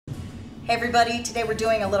Hey everybody, today we're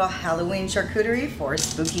doing a little Halloween charcuterie for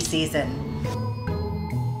spooky season.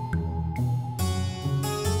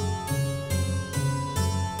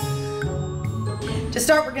 To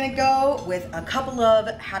start, we're gonna go with a couple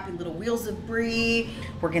of happy little wheels of brie.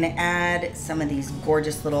 We're gonna add some of these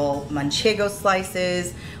gorgeous little manchego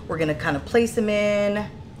slices. We're gonna kind of place them in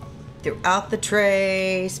throughout the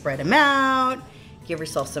tray, spread them out, give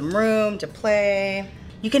yourself some room to play.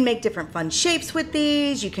 You can make different fun shapes with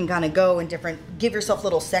these. You can kind of go in give yourself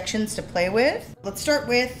little sections to play with. Let's start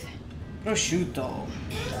with prosciutto.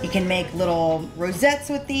 You can make little rosettes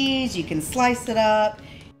with these. You can slice it up,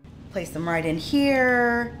 place them right in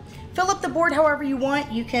here. Fill up the board however you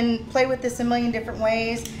want. You can play with this a million different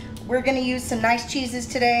ways. We're gonna use some nice cheeses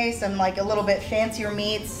today, some like a little bit fancier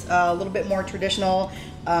meats, a little bit more traditional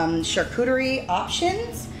charcuterie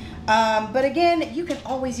options. But again, you can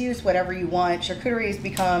always use whatever you want. Charcuterie has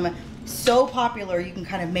become so popular, you can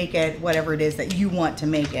kind of make it whatever it is that you want to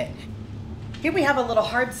make it. Here we have a little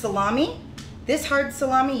hard salami. This hard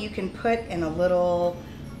salami you can put in a little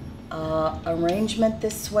arrangement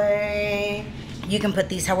this way. You can put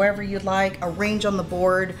these however you'd like, arrange on the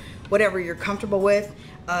board, whatever you're comfortable with.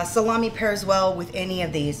 Salami pairs well with any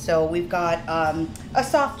of these. So we've got a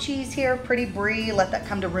soft cheese here, pretty brie, let that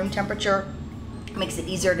come to room temperature. Makes it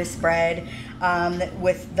easier to spread.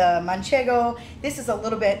 With the manchego, this is a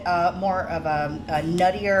little bit more of a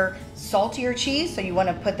nuttier, saltier cheese, so you want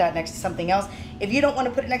to put that next to something else. If you don't want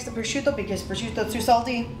to put it next to prosciutto because prosciutto is too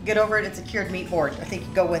salty, get over it, it's a cured meat board. I think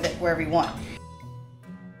you go with it wherever you want.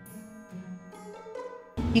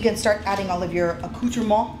 You can start adding all of your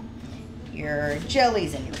accoutrements, your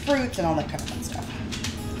jellies and your fruits and all that kind of fun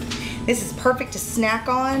stuff. This is perfect to snack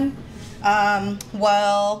on.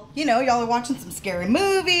 Well, you know, y'all are watching some scary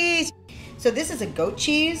movies. So this is a goat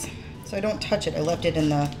cheese, so I don't touch it. I left it in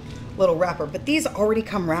the little wrapper, but these already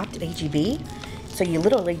come wrapped at HEB. So you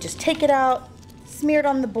literally just take it out, smear it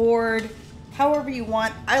on the board, however you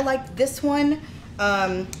want. I like this one.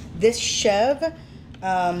 This chev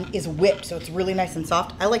is whipped, so it's really nice and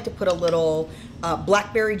soft. I like to put a little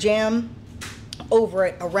blackberry jam over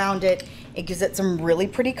it, around it. It gives it some really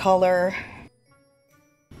pretty color.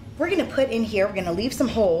 We're gonna put in here, we're gonna leave some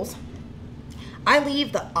holes. I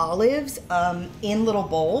leave the olives in little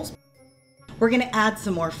bowls. We're gonna add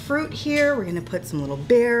some more fruit here. We're gonna put some little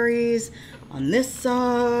berries on this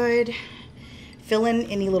side. Fill in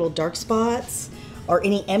any little dark spots or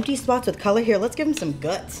any empty spots with color. Here, let's give them some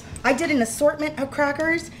guts. I did an assortment of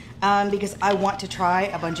crackers because I want to try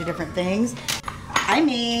a bunch of different things. I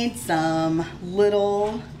made some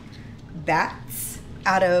little bats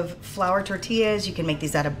out of flour tortillas. You can make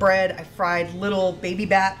these out of bread. I fried little baby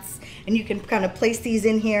bats, and you can kind of place these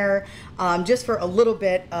in here just for a little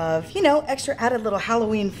bit of, you know, extra added little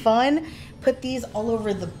Halloween fun. Put these all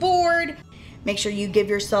over the board. Make sure you give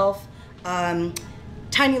yourself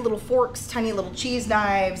tiny little forks, tiny little cheese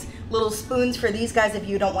knives, little spoons for these guys if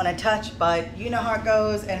you don't want to touch, but you know how it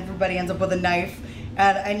goes, and everybody ends up with a knife,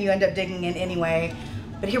 and you end up digging in anyway.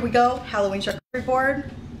 But here we go, Halloween charcuterie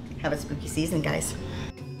board. Have a spooky season, guys.